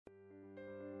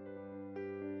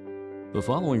The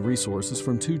following resource is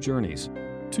from Two Journeys.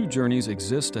 Two Journeys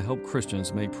exists to help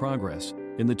Christians make progress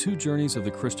in the two journeys of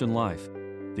the Christian life,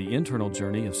 the internal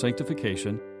journey of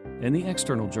sanctification and the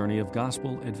external journey of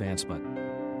gospel advancement.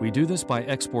 We do this by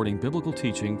exporting biblical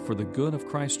teaching for the good of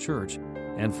Christ's church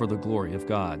and for the glory of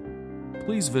God.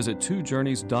 Please visit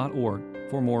twojourneys.org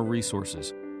for more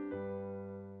resources.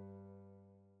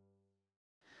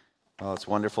 Well, it's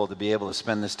wonderful to be able to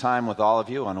spend this time with all of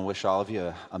you. I want to wish all of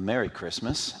you a Merry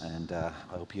Christmas, and I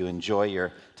hope you enjoy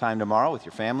your time tomorrow with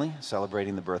your family,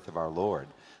 celebrating the birth of our Lord.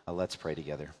 Let's pray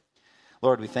together.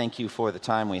 Lord, we thank you for the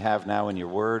time we have now in your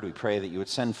word. We pray that you would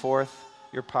send forth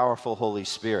your powerful Holy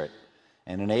Spirit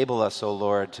and enable us, O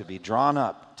Lord, to be drawn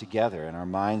up together in our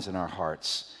minds and our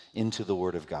hearts into the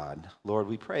word of God. Lord,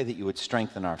 we pray that you would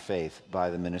strengthen our faith by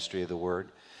the ministry of the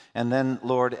word. And then,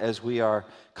 Lord, as we are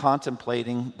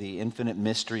contemplating the infinite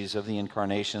mysteries of the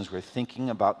incarnation, as we're thinking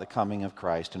about the coming of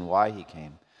Christ and why he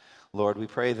came, Lord, we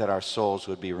pray that our souls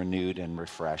would be renewed and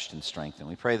refreshed and strengthened.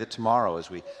 We pray that tomorrow, as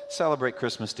we celebrate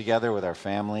Christmas together with our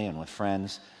family and with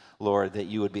friends, Lord, that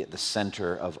you would be at the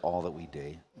center of all that we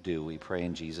do. We pray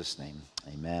in Jesus' name.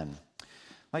 Amen. I'd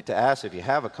like to ask if you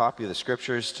have a copy of the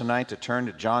Scriptures tonight to turn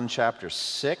to John chapter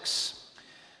 6.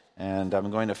 And I'm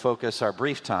going to focus our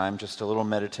brief time, just a little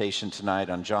meditation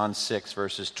tonight, on John 6,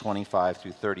 verses 25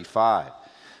 through 35.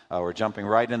 We're jumping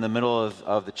right in the middle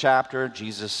of the chapter.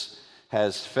 Jesus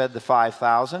has fed the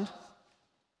 5,000,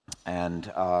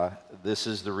 and this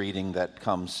is the reading that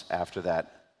comes after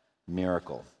that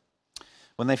miracle.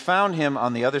 When they found him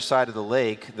on the other side of the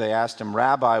lake, they asked him,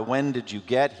 "Rabbi, when did you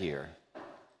get here?"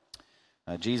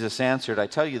 Jesus answered, "I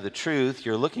tell you the truth,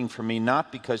 you're looking for me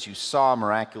not because you saw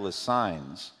miraculous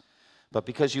signs, but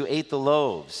because you ate the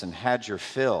loaves and had your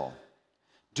fill.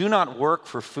 Do not work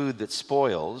for food that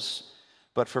spoils,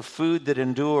 but for food that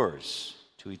endures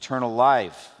to eternal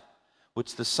life,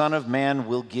 which the Son of Man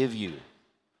will give you.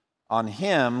 On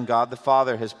him God the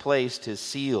Father has placed his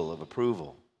seal of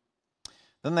approval."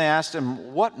 Then they asked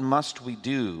him, "What must we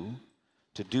do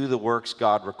to do the works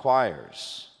God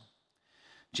requires?"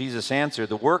 Jesus answered,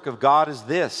 "The work of God is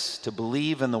this, to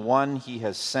believe in the one he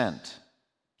has sent."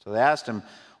 So they asked him,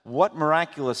 "What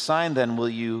miraculous sign then will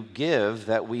you give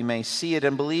that we may see it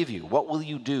and believe you? What will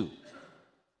you do?"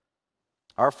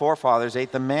 "Our forefathers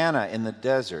ate the manna in the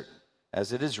desert.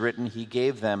 As it is written, he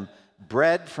gave them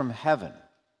bread from heaven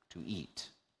to eat."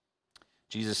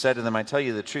 Jesus said to them, "I tell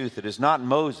you the truth, it is not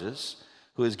Moses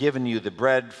who has given you the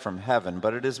bread from heaven,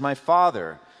 but it is my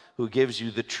Father who gives you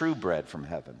the true bread from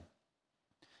heaven.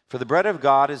 For the bread of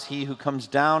God is he who comes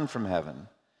down from heaven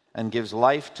and gives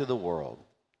life to the world."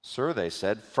 "Sir," they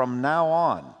said, "from now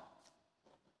on,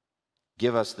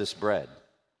 give us this bread."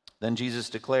 Then Jesus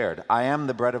declared, "I am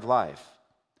the bread of life.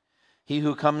 He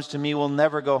who comes to me will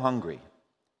never go hungry,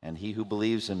 and he who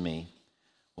believes in me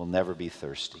will never be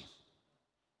thirsty."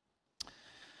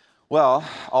 Well,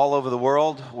 all over the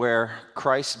world where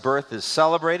Christ's birth is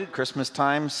celebrated, Christmas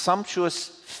time, sumptuous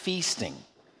feasting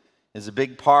is a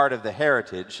big part of the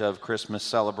heritage of Christmas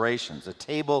celebrations. A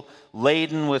table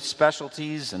laden with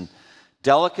specialties and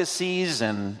delicacies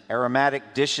and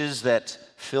aromatic dishes that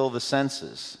fill the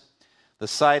senses. The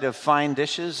sight of fine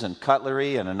dishes and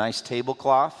cutlery and a nice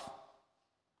tablecloth,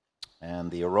 and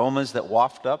the aromas that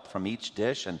waft up from each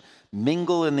dish and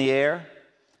mingle in the air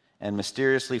and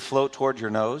mysteriously float toward your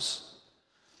nose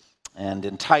and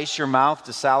entice your mouth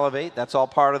to salivate, that's all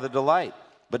part of the delight.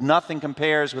 But nothing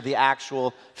compares with the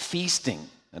actual feasting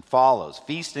that follows,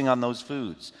 feasting on those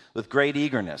foods with great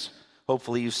eagerness.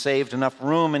 Hopefully you've saved enough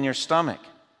room in your stomach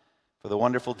for the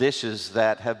wonderful dishes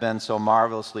that have been so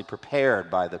marvelously prepared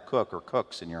by the cook or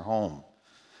cooks in your home.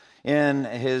 In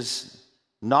his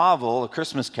novel, A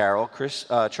Christmas Carol,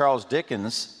 Charles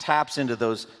Dickens taps into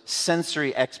those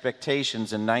sensory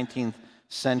expectations in 19th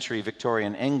century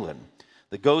Victorian England.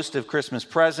 The ghost of Christmas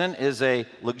Present is a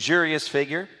luxurious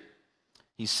figure.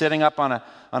 He's sitting up on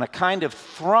a kind of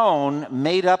throne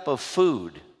made up of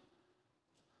food.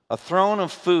 A throne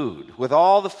of food with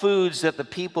all the foods that the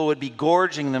people would be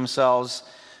gorging themselves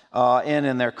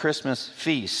in their Christmas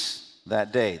feasts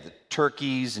that day. The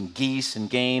turkeys and geese and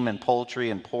game and poultry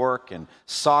and pork and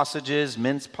sausages,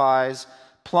 mince pies,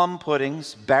 plum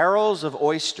puddings, barrels of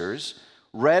oysters,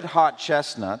 red-hot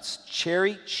chestnuts,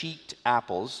 cherry-cheeked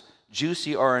apples,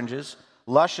 juicy oranges,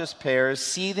 luscious pears,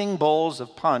 seething bowls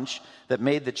of punch that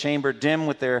made the chamber dim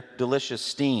with their delicious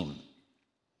steam.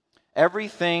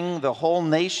 Everything the whole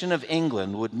nation of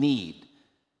England would need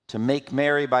to make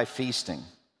merry by feasting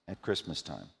at Christmas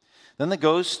time. Then the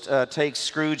ghost takes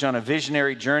Scrooge on a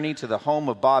visionary journey to the home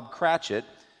of Bob Cratchit,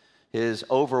 his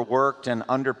overworked and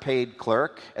underpaid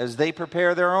clerk, as they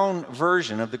prepare their own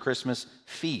version of the Christmas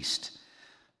feast.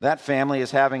 That family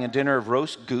is having a dinner of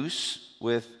roast goose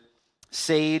with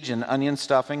sage and onion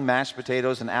stuffing, mashed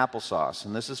potatoes, and applesauce.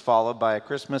 And this is followed by a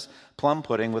Christmas plum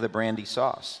pudding with a brandy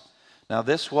sauce. Now,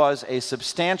 this was a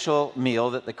substantial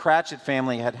meal that the Cratchit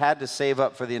family had had to save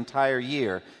up for the entire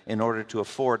year in order to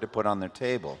afford to put on their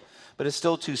table. But it's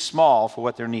still too small for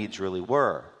what their needs really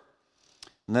were.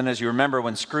 And then, as you remember,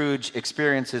 when Scrooge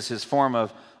experiences his form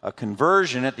of a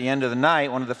conversion at the end of the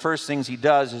night, one of the first things he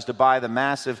does is to buy the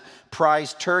massive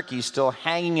prize turkey still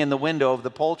hanging in the window of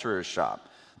the poulterer's shop,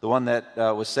 the one that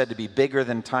was said to be bigger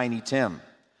than Tiny Tim,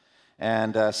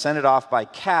 and send it off by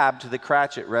cab to the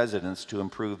Cratchit residence to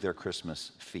improve their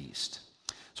Christmas feast.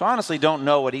 So I honestly don't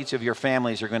know what each of your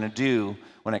families are going to do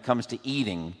when it comes to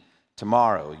eating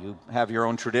tomorrow. You have your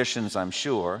own traditions, I'm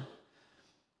sure.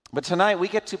 But tonight we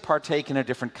get to partake in a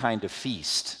different kind of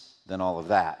feast than all of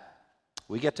that.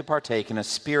 We get to partake in a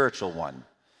spiritual one,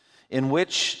 in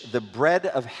which the bread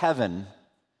of heaven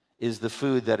is the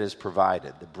food that is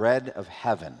provided. The bread of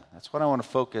heaven. That's what I want to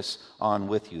focus on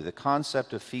with you, the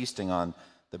concept of feasting on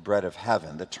the bread of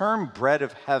heaven. The term bread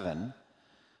of heaven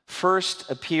first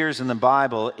appears in the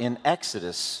Bible in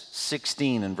Exodus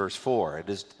 16 and verse 4. It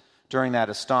is during that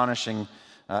astonishing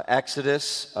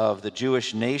exodus of the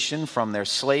Jewish nation from their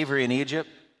slavery in Egypt.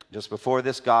 Just before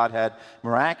this, God had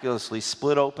miraculously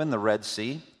split open the Red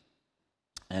Sea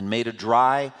and made a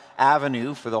dry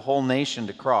avenue for the whole nation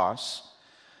to cross,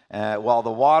 while the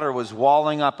water was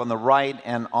walling up on the right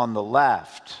and on the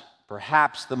left.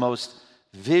 Perhaps the most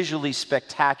visually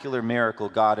spectacular miracle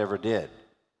God ever did.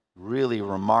 Really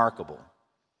remarkable.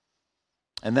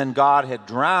 And then God had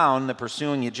drowned the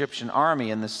pursuing Egyptian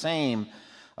army in the same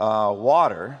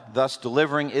water, thus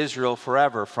delivering Israel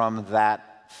forever from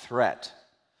that threat.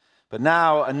 But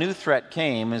now a new threat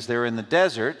came as they were in the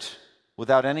desert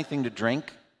without anything to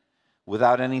drink,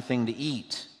 without anything to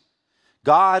eat.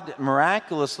 God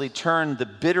miraculously turned the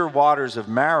bitter waters of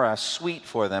Marah sweet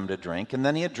for them to drink, and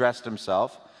then he addressed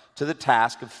himself to the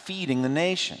task of feeding the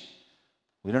nation.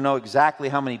 We don't know exactly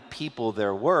how many people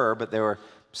there were, but there were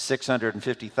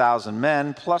 650,000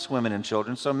 men, plus women and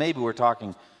children, so maybe we're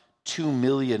talking 2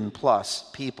 million plus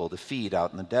people to feed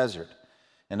out in the desert.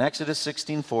 And Exodus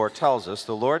 16:4 tells us,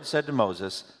 the Lord said to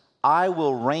Moses, I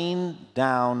will rain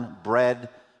down bread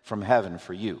from heaven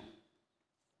for you.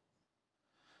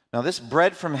 Now this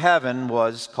bread from heaven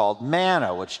was called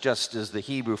manna, which just is the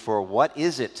Hebrew for what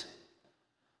is it?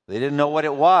 They didn't know what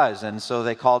it was, and so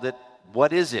they called it,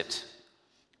 what is it?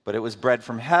 But it was bread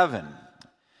from heaven.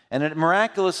 And it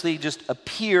miraculously just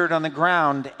appeared on the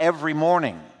ground every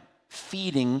morning,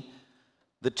 feeding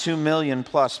the 2 million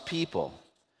plus people.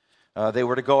 They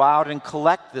were to go out and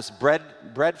collect this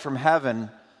bread from heaven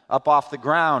up off the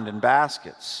ground in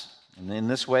baskets. And in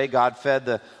this way, God fed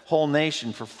the whole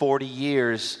nation for 40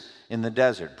 years in the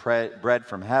desert, bread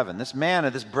from heaven. This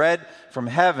manna, this bread from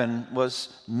heaven, was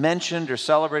mentioned or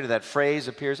celebrated. That phrase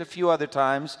appears a few other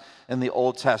times in the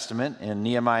Old Testament, in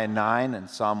Nehemiah 9 and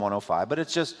Psalm 105, but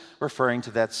it's just referring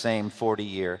to that same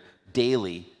 40-year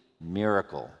daily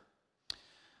miracle.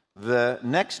 The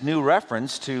next new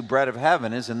reference to bread of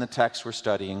heaven is in the text we're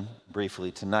studying briefly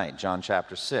tonight, John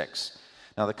chapter 6.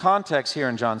 Now, the context here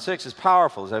in John 6 is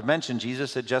powerful. As I've mentioned,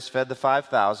 Jesus had just fed the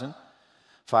 5,000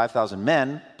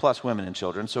 men, plus women and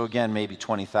children, so again, maybe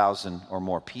 20,000 or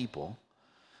more people,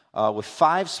 with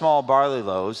 5 small barley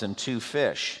loaves and 2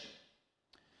 fish.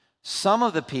 Some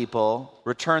of the people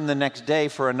returned the next day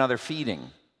for another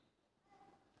feeding.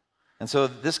 And so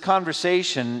this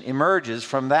conversation emerges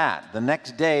from that. The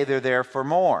next day, they're there for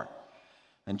more.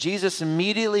 And Jesus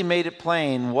immediately made it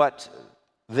plain what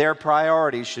their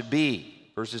priorities should be.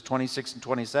 Verses 26 and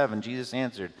 27, Jesus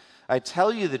answered, I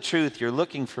tell you the truth, you're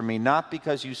looking for me not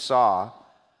because you saw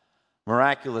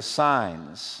miraculous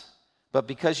signs, but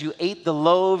because you ate the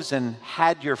loaves and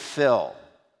had your fill.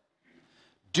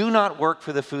 Do not work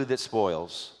for the food that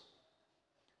spoils,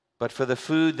 but for the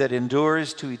food that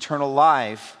endures to eternal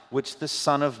life, which the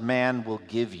Son of Man will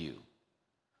give you.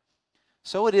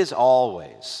 So it is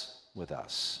always with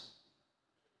us.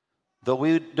 Though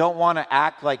we don't want to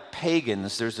act like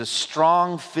pagans, there's a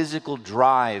strong physical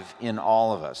drive in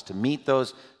all of us to meet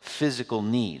those physical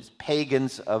needs.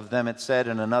 Pagans, of them it said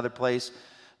in another place,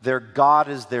 their God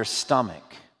is their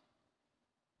stomach.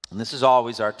 And this is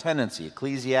always our tendency.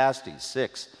 Ecclesiastes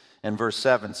 6 and verse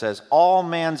 7 says, all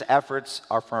man's efforts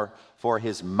are for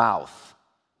his mouth,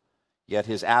 yet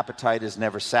his appetite is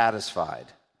never satisfied.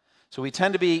 So we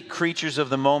tend to be creatures of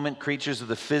the moment, creatures of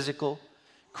the physical,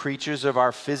 creatures of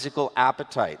our physical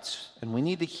appetites. And we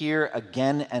need to hear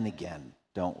again and again,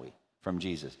 don't we, from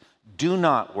Jesus. Do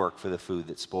not work for the food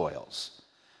that spoils,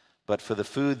 but for the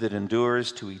food that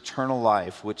endures to eternal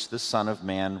life, which the Son of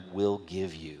Man will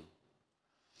give you."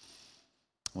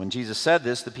 When Jesus said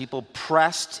this, the people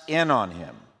pressed in on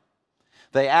him.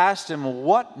 They asked him,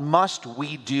 "What must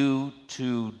we do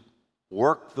to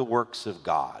work the works of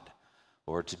God,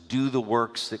 or to do the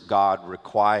works that God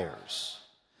requires?"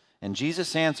 And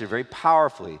Jesus answered very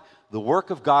powerfully, "The work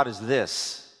of God is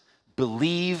this: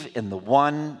 believe in the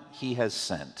one he has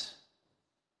sent."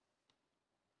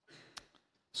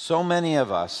 So many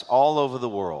of us all over the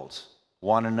world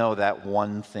want to know that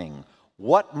one thing.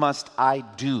 What must I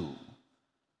do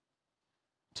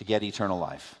to get eternal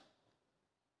life?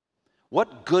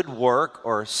 What good work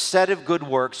or set of good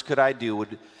works could I do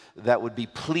that would be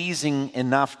pleasing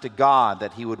enough to God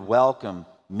that he would welcome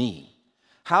me?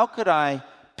 How could I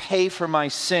pay for my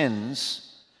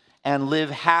sins and live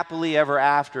happily ever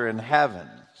after in heaven?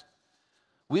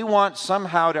 We want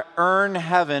somehow to earn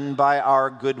heaven by our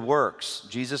good works.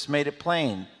 Jesus made it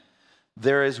plain.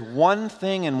 There is one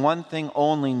thing and one thing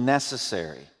only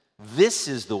necessary. This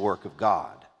is the work of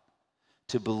God: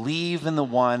 to believe in the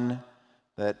one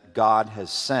that God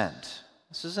has sent.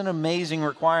 This is an amazing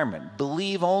requirement.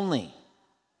 Believe only.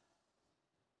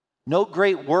 No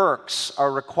great works are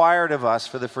required of us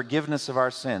for the forgiveness of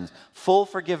our sins, full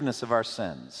forgiveness of our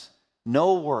sins.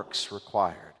 No works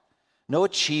required. No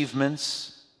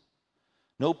achievements,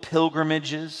 no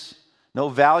pilgrimages, no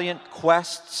valiant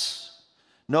quests,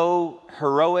 no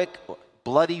heroic,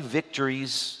 bloody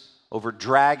victories over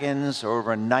dragons or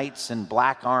over knights in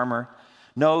black armor,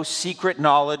 no secret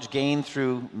knowledge gained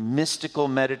through mystical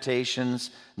meditations,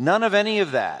 none of any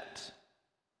of that.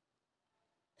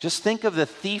 Just think of the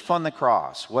thief on the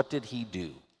cross. What did he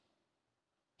do?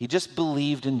 He just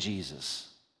believed in Jesus.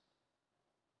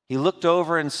 He looked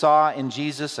over and saw in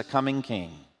Jesus a coming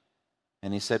king.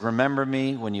 And he said, "Remember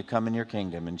me when you come in your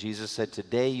kingdom." And Jesus said,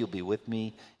 "Today you'll be with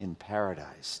me in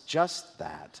paradise." Just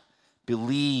that.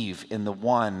 Believe in the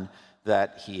one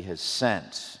that he has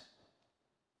sent.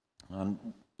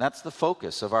 And that's the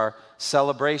focus of our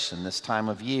celebration this time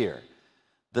of year.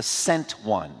 The sent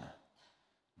one.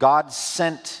 God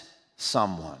sent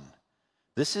someone.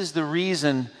 This is the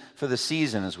reason for the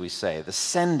season, as we say. The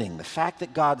sending, the fact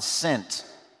that God sent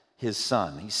his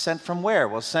Son. He sent from where?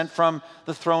 Well, sent from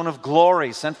the throne of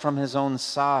glory, sent from his own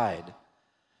side.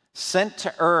 Sent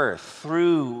to earth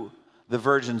through the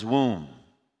virgin's womb.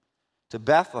 To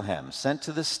Bethlehem, sent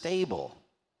to the stable.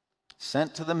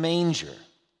 Sent to the manger.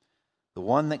 The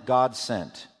one that God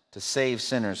sent to save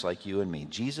sinners like you and me.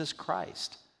 Jesus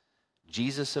Christ.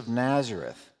 Jesus of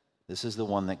Nazareth. This is the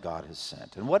one that God has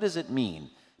sent. And what does it mean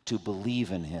to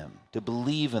believe in him? To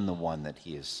believe in the one that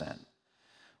he has sent?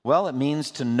 Well, it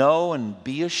means to know and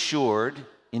be assured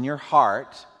in your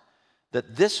heart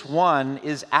that this one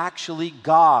is actually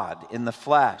God in the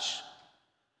flesh,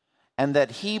 and that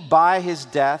he, by his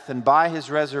death and by his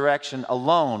resurrection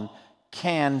alone,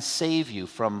 can save you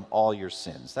from all your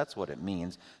sins. That's what it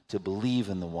means to believe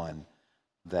in the one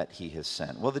that he has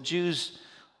sent. Well, the Jews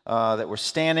that were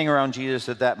standing around Jesus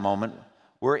at that moment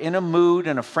were in a mood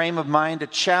and a frame of mind to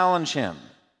challenge him.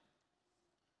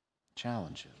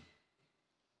 Challenge him.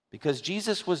 Because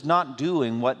Jesus was not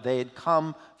doing what they had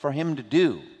come for him to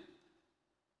do.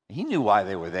 He knew why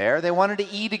they were there. They wanted to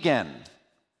eat again.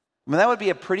 I mean, that would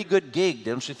be a pretty good gig,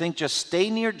 don't you think? Just stay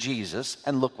near Jesus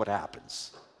and look what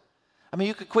happens. I mean,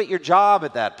 you could quit your job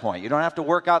at that point. You don't have to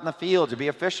work out in the fields or be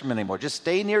a fisherman anymore. Just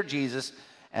stay near Jesus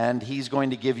and he's going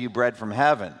to give you bread from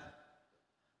heaven.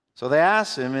 So they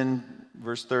asked him in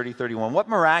verse 30, 31, "What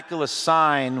miraculous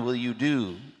sign will you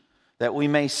do that we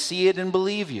may see it and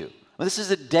believe you?" Well, this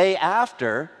is a day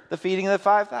after the feeding of the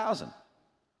 5,000.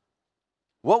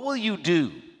 What will you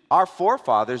do? Our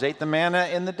forefathers ate the manna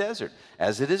in the desert.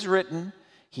 As it is written,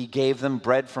 he gave them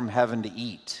bread from heaven to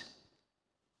eat.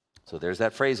 So there's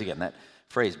that phrase again, that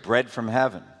phrase, bread from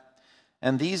heaven.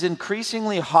 And these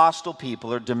increasingly hostile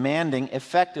people are demanding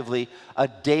effectively a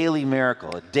daily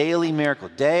miracle,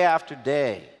 day after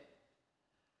day.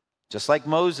 Just like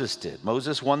Moses did.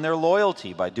 Moses won their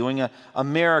loyalty by doing a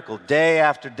miracle day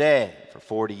after day for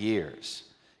 40 years,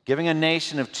 giving a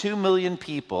nation of 2 million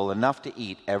people enough to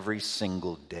eat every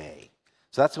single day.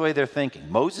 So that's the way they're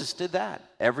thinking. Moses did that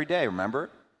every day, remember?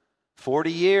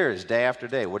 40 years, day after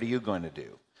day. What are you going to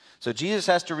do? So Jesus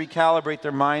has to recalibrate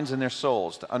their minds and their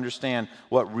souls to understand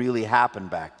what really happened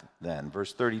back then.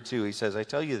 Verse 32, he says, "I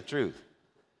tell you the truth.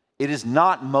 It is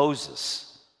not Moses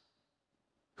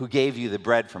who gave you the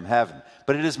bread from heaven,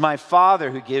 but it is my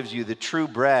Father who gives you the true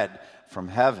bread from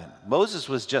heaven." Moses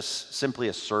was just simply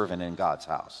a servant in God's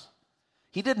house.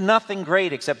 He did nothing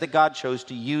great except that God chose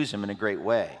to use him in a great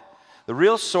way. The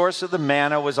real source of the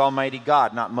manna was Almighty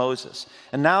God, not Moses.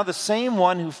 And now the same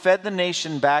one who fed the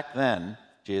nation back then,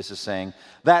 Jesus is saying,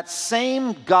 that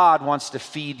same God wants to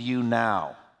feed you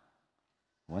now.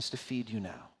 He wants to feed you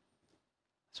now.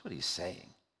 That's what he's saying.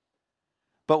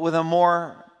 But with a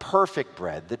more perfect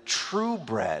bread, the true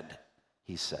bread,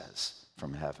 he says,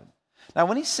 from heaven. Now,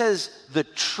 when he says the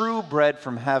true bread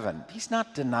from heaven, he's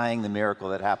not denying the miracle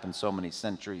that happened so many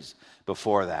centuries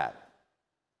before that.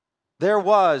 There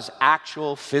was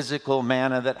actual physical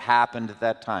manna that happened at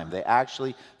that time. They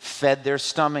actually fed their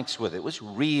stomachs with it. It was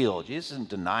real. Jesus isn't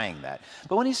denying that.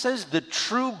 But when he says the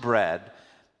true bread,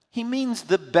 he means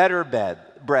the better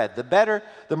bread,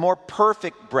 the more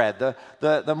perfect bread,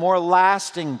 the more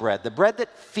lasting bread, the bread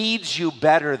that feeds you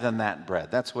better than that bread.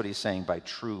 That's what he's saying by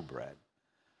true bread.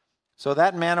 So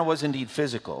that manna was indeed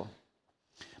physical,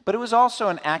 but it was also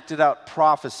an acted out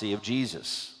prophecy of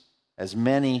Jesus, as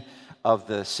many of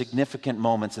the significant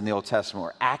moments in the Old Testament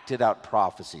were acted out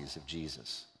prophecies of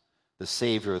Jesus, the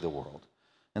Savior of the world.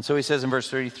 And so he says in verse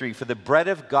 33, for the bread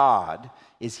of God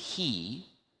is he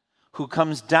who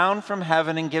comes down from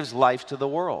heaven and gives life to the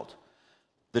world.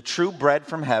 The true bread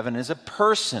from heaven is a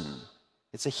person.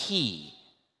 It's a he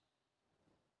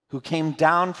who came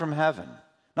down from heaven,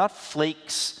 not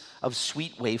flakes of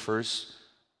sweet wafers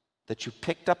that you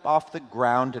picked up off the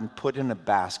ground and put in a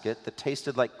basket that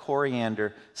tasted like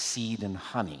coriander seed and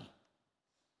honey.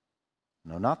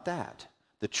 No, not that.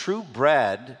 The true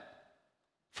bread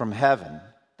from heaven,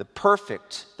 the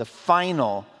perfect, the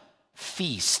final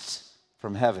feast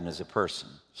from heaven is a person.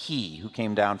 He who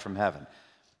came down from heaven.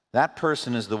 That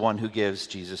person is the one who gives,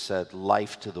 Jesus said,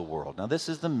 life to the world. Now, this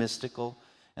is the mystical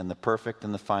and the perfect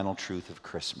and the final truth of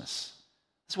Christmas.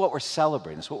 This is what we're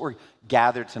celebrating. It's what we're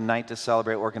gathered tonight to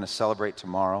celebrate. We're going to celebrate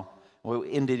tomorrow.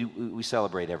 Indeed, we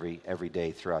celebrate every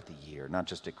day throughout the year, not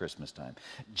just at Christmas time.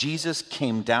 Jesus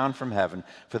came down from heaven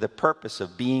for the purpose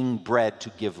of being bread to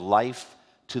give life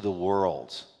to the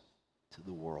world. To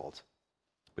the world.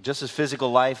 But just as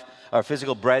physical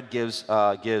bread gives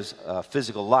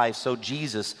physical life, so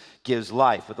Jesus gives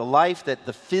life. But the life that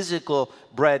the physical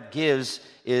bread gives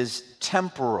is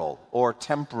temporal or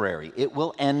temporary. It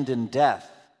will end in death.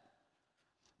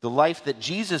 The life that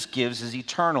Jesus gives is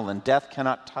eternal, and death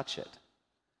cannot touch it.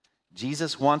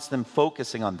 Jesus wants them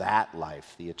focusing on that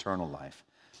life, the eternal life.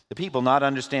 The people, not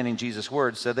understanding Jesus'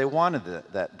 words, said they wanted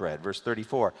that bread. Verse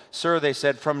 34, Sir, they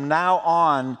said, from now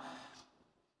on,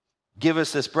 give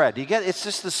us this bread. Do you get it? It's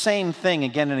just the same thing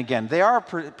again and again. They are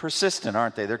persistent,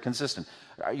 aren't they? They're consistent.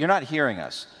 You're not hearing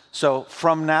us. So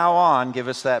from now on, give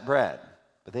us that bread.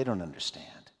 But they don't understand.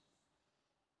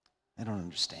 They don't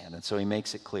understand. And so he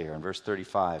makes it clear. In verse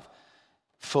 35,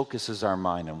 focuses our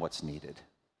mind on what's needed.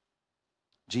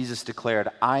 Jesus declared,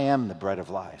 I am the bread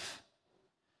of life.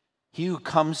 He who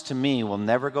comes to me will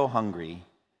never go hungry,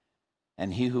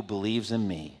 and he who believes in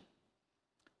me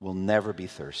will never be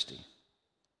thirsty.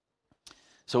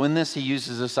 So in this, he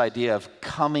uses this idea of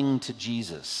coming to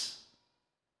Jesus.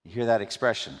 You hear that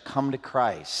expression, come to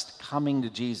Christ, coming to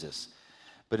Jesus.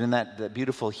 But in that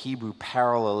beautiful Hebrew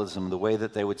parallelism, the way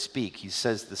that they would speak, he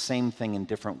says the same thing in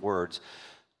different words.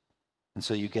 And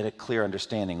so you get a clear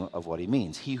understanding of what he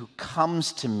means. He who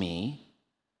comes to me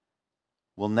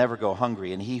will never go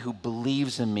hungry, and he who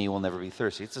believes in me will never be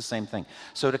thirsty. It's the same thing.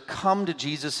 So to come to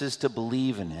Jesus is to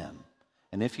believe in him.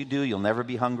 And if you do, you'll never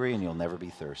be hungry and you'll never be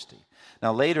thirsty.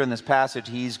 Now later in this passage,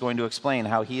 he's going to explain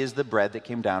how he is the bread that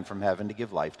came down from heaven to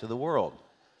give life to the world.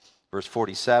 Verse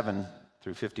 47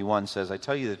 through 51 says, I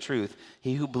tell you the truth,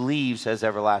 he who believes has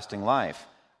everlasting life.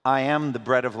 I am the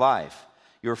bread of life.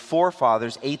 Your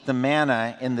forefathers ate the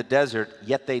manna in the desert,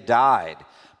 yet they died.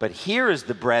 But here is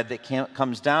the bread that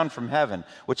comes down from heaven,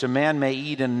 which a man may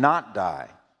eat and not die.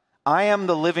 I am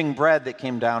the living bread that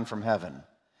came down from heaven.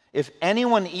 If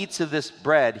anyone eats of this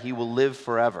bread, he will live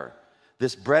forever.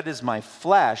 This bread is my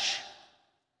flesh,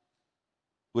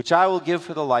 which I will give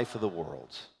for the life of the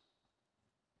world.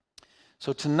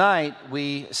 So tonight,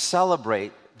 we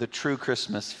celebrate the true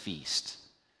Christmas feast.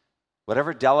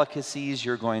 Whatever delicacies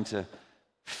you're going to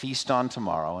feast on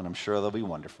tomorrow, and I'm sure they'll be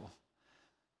wonderful.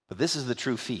 But this is the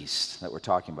true feast that we're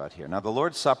talking about here. Now, the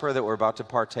Lord's Supper that we're about to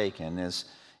partake in is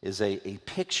a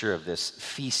picture of this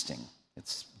feasting.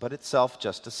 It's but itself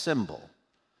just a symbol.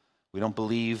 We don't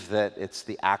believe that it's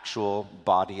the actual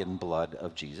body and blood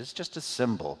of Jesus. It's just a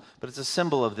symbol, but it's a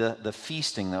symbol of the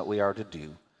feasting that we are to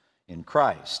do in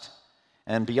Christ.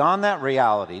 And beyond that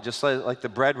reality, just like the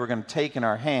bread we're going to take in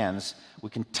our hands, we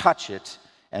can touch it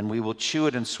and we will chew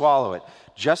it and swallow it.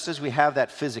 Just as we have that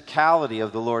physicality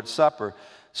of the Lord's Supper,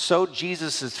 so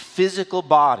Jesus' physical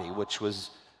body, which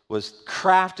was was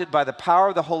crafted by the power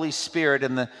of the Holy Spirit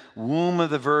in the womb of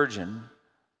the Virgin,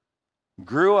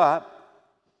 grew up,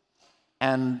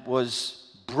 and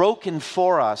was broken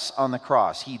for us on the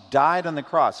cross. He died on the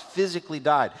cross, physically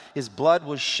died. His blood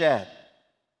was shed.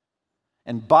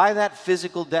 And by that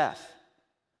physical death,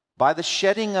 by the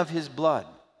shedding of his blood,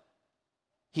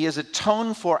 he has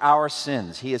atoned for our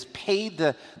sins. He has paid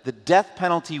the death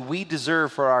penalty we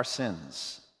deserve for our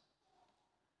sins.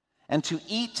 And to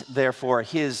eat, therefore,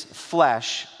 his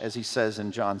flesh, as he says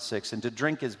in John 6, and to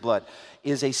drink his blood,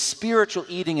 is a spiritual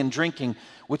eating and drinking,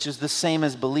 which is the same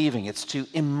as believing. It's to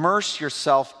immerse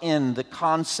yourself in the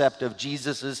concept of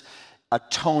Jesus'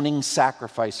 atoning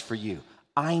sacrifice for you.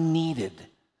 I needed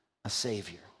a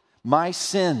Savior. My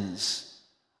sins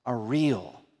are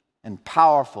real and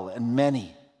powerful and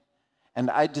many, and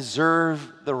I deserve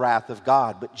the wrath of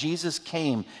God. But Jesus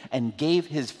came and gave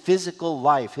his physical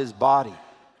life, his body,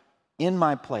 in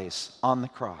my place on the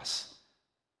cross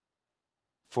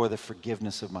for the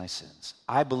forgiveness of my sins.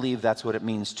 I believe that's what it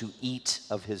means to eat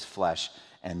of his flesh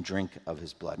and drink of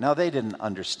his blood. Now, they didn't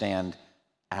understand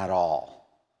at all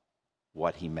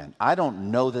what he meant. I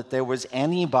don't know that there was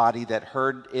anybody that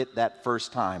heard it that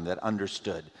first time that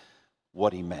understood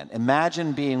what he meant.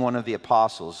 Imagine being one of the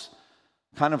apostles,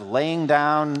 kind of laying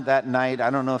down that night.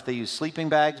 I don't know if they used sleeping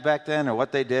bags back then or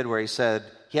what they did, where he said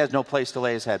he has no place to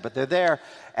lay his head. But they're there,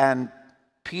 and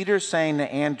Peter's saying to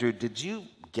Andrew, did you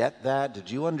get that? Did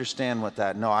you understand what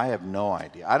that? No, I have no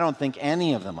idea. I don't think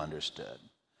any of them understood.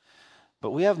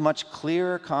 But we have much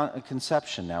clearer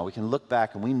conception now. We can look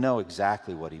back and we know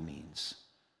exactly what he means.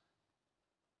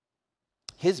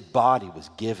 His body was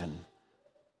given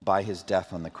by his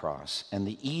death on the cross, and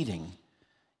the eating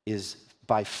is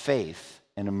by faith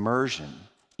and immersion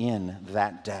in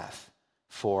that death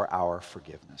for our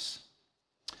forgiveness.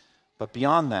 But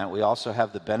beyond that, we also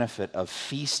have the benefit of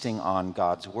feasting on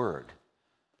God's word.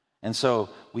 And so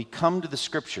we come to the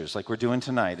scriptures, like we're doing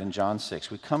tonight in John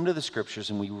 6. We come to the scriptures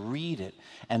and we read it.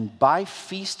 And by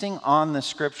feasting on the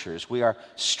scriptures, we are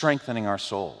strengthening our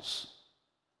souls.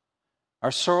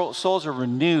 Our souls are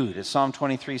renewed. As Psalm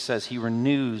 23 says, he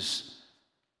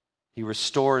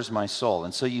restores my soul.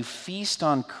 And so you feast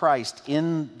on Christ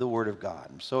in the Word of God.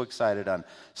 I'm so excited. On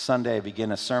Sunday, I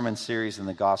begin a sermon series in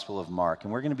the Gospel of Mark.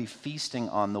 And we're going to be feasting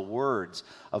on the words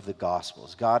of the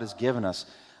Gospels. God has given us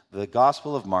the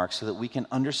Gospel of Mark so that we can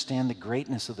understand the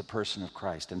greatness of the person of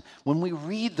Christ. And when we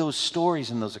read those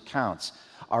stories and those accounts,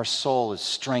 our soul is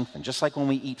strengthened. Just like when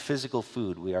we eat physical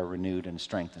food, we are renewed and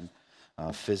strengthened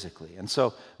physically. And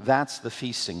so that's the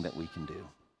feasting that we can do.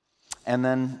 And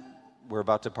then we're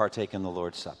about to partake in the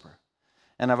Lord's Supper.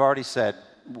 And I've already said,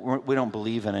 we don't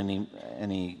believe in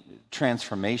any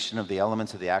transformation of the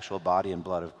elements of the actual body and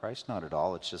blood of Christ. Not at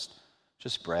all. It's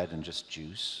just bread and just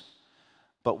juice.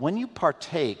 But when you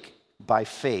partake by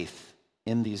faith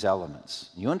in these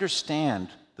elements, you understand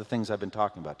the things I've been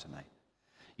talking about tonight.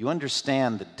 You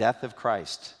understand the death of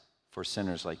Christ for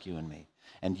sinners like you and me.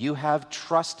 And you have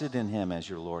trusted in him as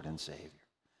your Lord and Savior.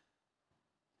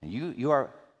 And you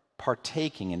are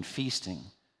partaking and feasting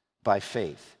by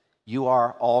faith. You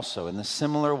are also, in the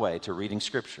similar way to reading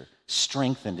Scripture,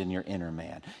 strengthened in your inner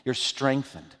man. You're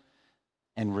strengthened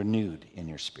and renewed in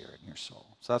your spirit and your soul.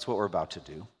 So that's what we're about to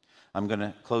do. I'm going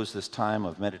to close this time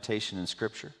of meditation in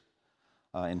Scripture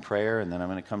in prayer, and then I'm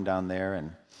going to come down there,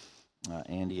 and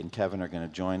Andy and Kevin are going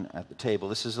to join at the table.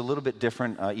 This is a little bit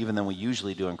different even than we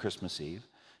usually do on Christmas Eve.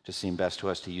 It just seemed best to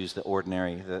us to use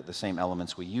the same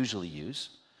elements we usually use.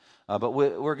 But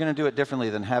we're going to do it differently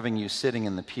than having you sitting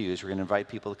in the pews. We're going to invite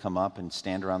people to come up and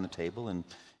stand around the table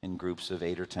in groups of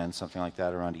 8 or 10, something like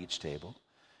that, around each table.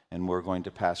 And we're going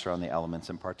to pass around the elements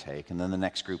and partake, and then the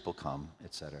next group will come,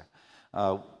 etc.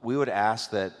 We would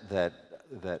ask that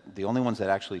the only ones that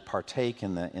actually partake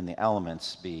in the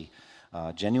elements be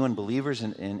genuine believers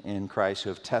in Christ who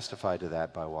have testified to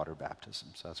that by water baptism.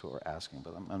 So that's what we're asking.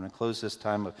 But I'm going to close this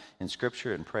time in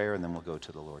Scripture and prayer, and then we'll go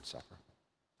to the Lord's Supper.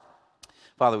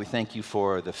 Father, we thank you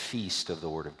for the feast of the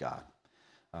Word of God.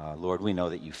 Lord, we know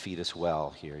that you feed us well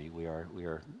here. We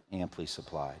are amply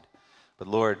supplied. But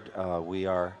Lord, we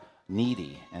are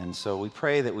needy, and so we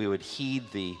pray that we would heed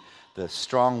the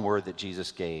strong word that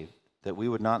Jesus gave, that we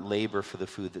would not labor for the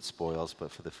food that spoils,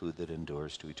 but for the food that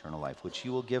endures to eternal life, which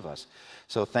you will give us.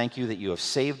 So thank you that you have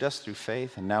saved us through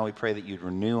faith, and now we pray that you'd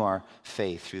renew our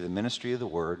faith through the ministry of the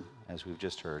word, as we've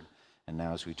just heard, and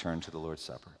now as we turn to the Lord's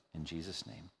Supper. In Jesus'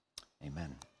 name,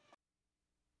 amen.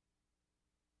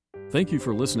 Thank you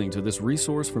for listening to this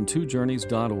resource from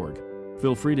twojourneys.org.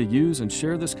 Feel free to use and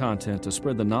share this content to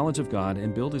spread the knowledge of God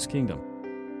and build His kingdom.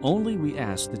 Only we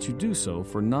ask that you do so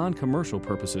for non-commercial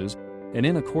purposes and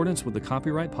in accordance with the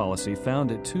copyright policy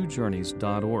found at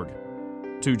twojourneys.org.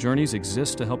 Two Journeys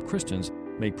exists to help Christians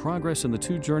make progress in the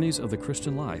two journeys of the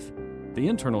Christian life, the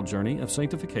internal journey of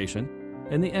sanctification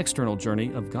and the external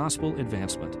journey of gospel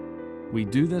advancement. We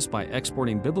do this by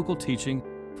exporting biblical teaching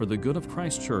for the good of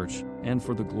Christ's church and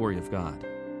for the glory of God.